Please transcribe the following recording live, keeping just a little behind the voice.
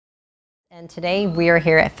And today we are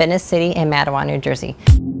here at Fitness City in Matawan, New Jersey.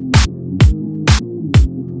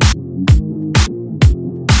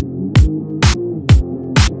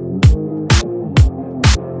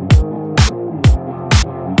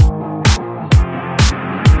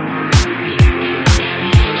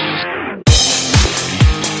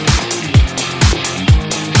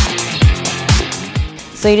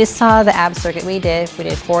 So you just saw the ab circuit we did. We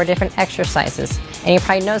did 4 different exercises. And you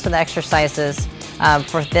probably noticed with the exercises,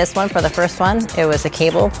 for this one, for the first one, it was a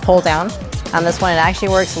cable pull down. On this one, it actually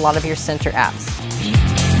works a lot of your center abs.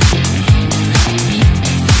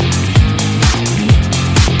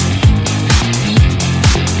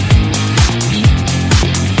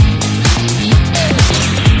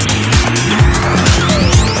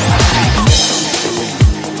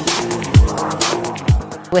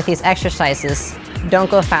 With these exercises,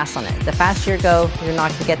 don't go fast on it. The faster you go, you're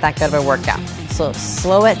not going to get that good of a workout. So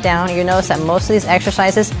slow it down. You notice that most of these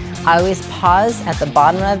exercises, I always pause at the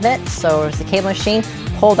bottom of it. So it's the cable machine,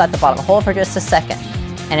 hold at the bottom, hold for just a second.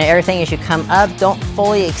 And everything as you come up, don't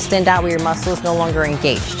fully extend out where your muscle is no longer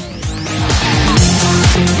engaged.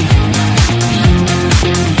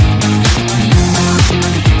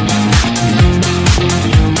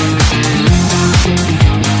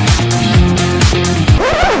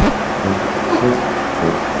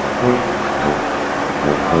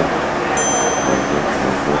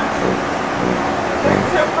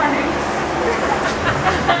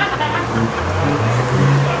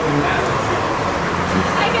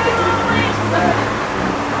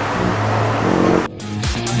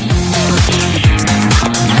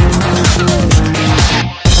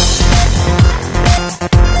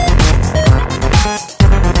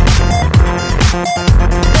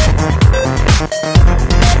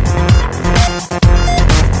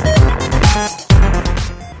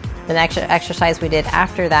 The next exercise we did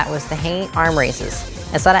after that was the hanging arm raises.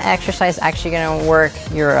 And so that exercise is actually going to work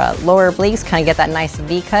your lower obliques, kind of get that nice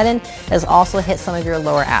V cut in, as also hit some of your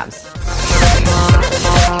lower abs.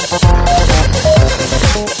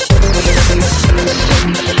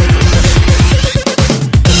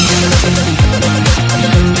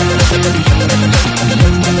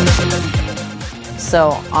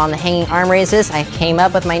 So on the hanging arm raises, I came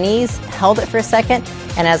up with my knees, held it for a second,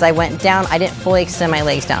 and as I went down, I didn't fully extend my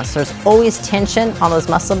legs down. So there's always tension on those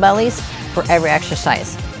muscle bellies for every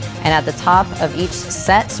exercise. And at the top of each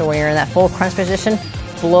set, so when you're in that full crunch position,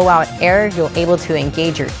 blow out air, you'll able to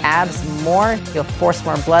engage your abs more, you'll force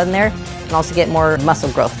more blood in there, and also get more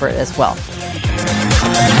muscle growth for it as well.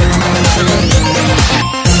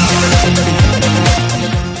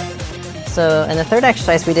 So in the third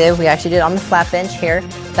exercise we actually did on the flat bench here.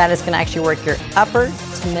 That is going to actually work your upper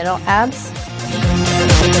to middle abs.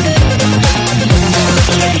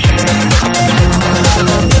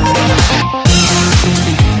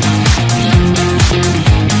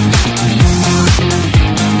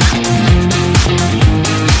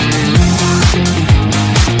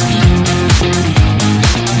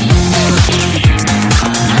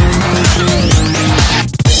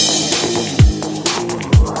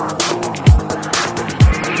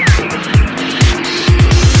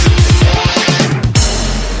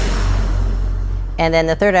 And then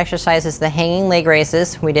the third exercise is the hanging leg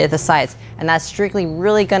raises. We did the sides, and that's strictly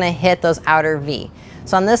really gonna hit those outer V.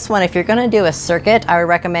 So on this one, if you're gonna do a circuit, I would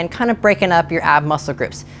recommend kind of breaking up your ab muscle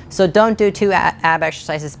groups. So don't do 2 ab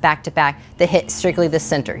exercises back to back that hit strictly the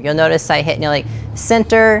center. You'll notice I hit nearly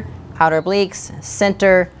center, outer obliques,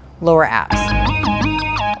 center, lower abs.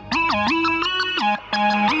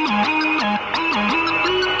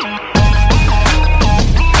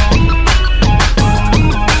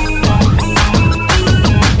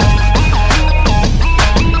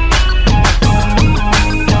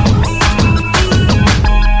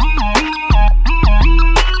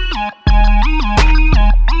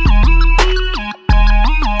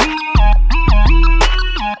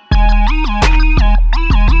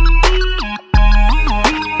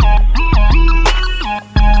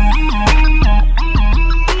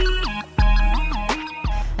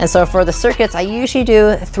 And so for the circuits, I usually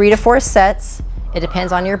do 3 to 4 sets. It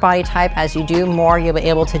depends on your body type. As you do more, you'll be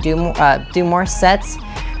able to do more sets.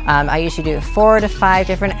 I usually do 4 to 5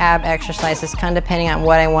 different ab exercises, kind of depending on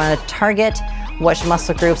what I want to target, which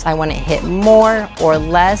muscle groups I want to hit more or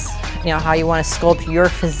less, you know, how you want to sculpt your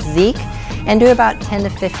physique, and do about 10 to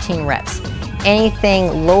 15 reps.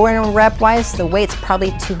 Anything lower in rep-wise, the weight's probably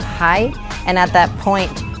too high, and at that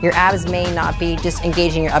point, your abs may not be just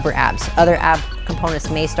engaging your upper abs. Other ab components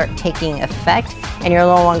may start taking effect, and you're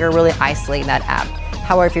no longer really isolating that ab.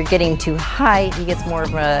 However, if you're getting too high, it gets more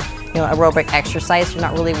of a aerobic exercise. You're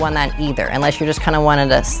not really one that either, unless you're just kind of wanting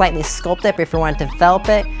to slightly sculpt it. But if you want to develop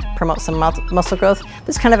it, promote some muscle growth,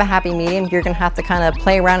 this is kind of a happy medium. You're gonna have to kind of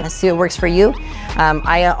play around and see what works for you.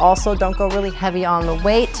 I also don't go really heavy on the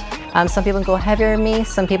weight. Some people go heavier than me,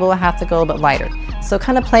 some people will have to go a little bit lighter. So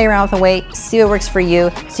kind of play around with the weight, see what works for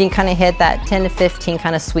you, so you can kind of hit that 10 to 15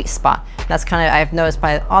 kind of sweet spot. That's kind of, I've noticed,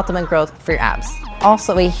 by optimum growth for your abs.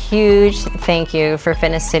 Also, a huge thank you for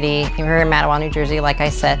Fitness City here in Matawan, New Jersey. Like I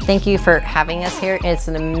said, thank you for having us here. It's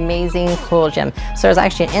an amazing, cool gym. So there's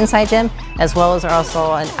actually an inside gym as well as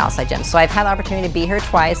also an outside gym. So I've had the opportunity to be here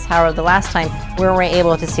twice. However, the last time we weren't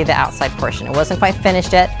able to see the outside portion. It wasn't quite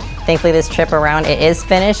finished yet. Thankfully, this trip around, it is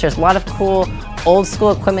finished. There's a lot of cool old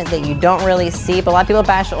school equipment that you don't really see, but a lot of people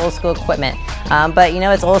bash old school equipment. But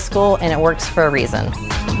it's old school and it works for a reason.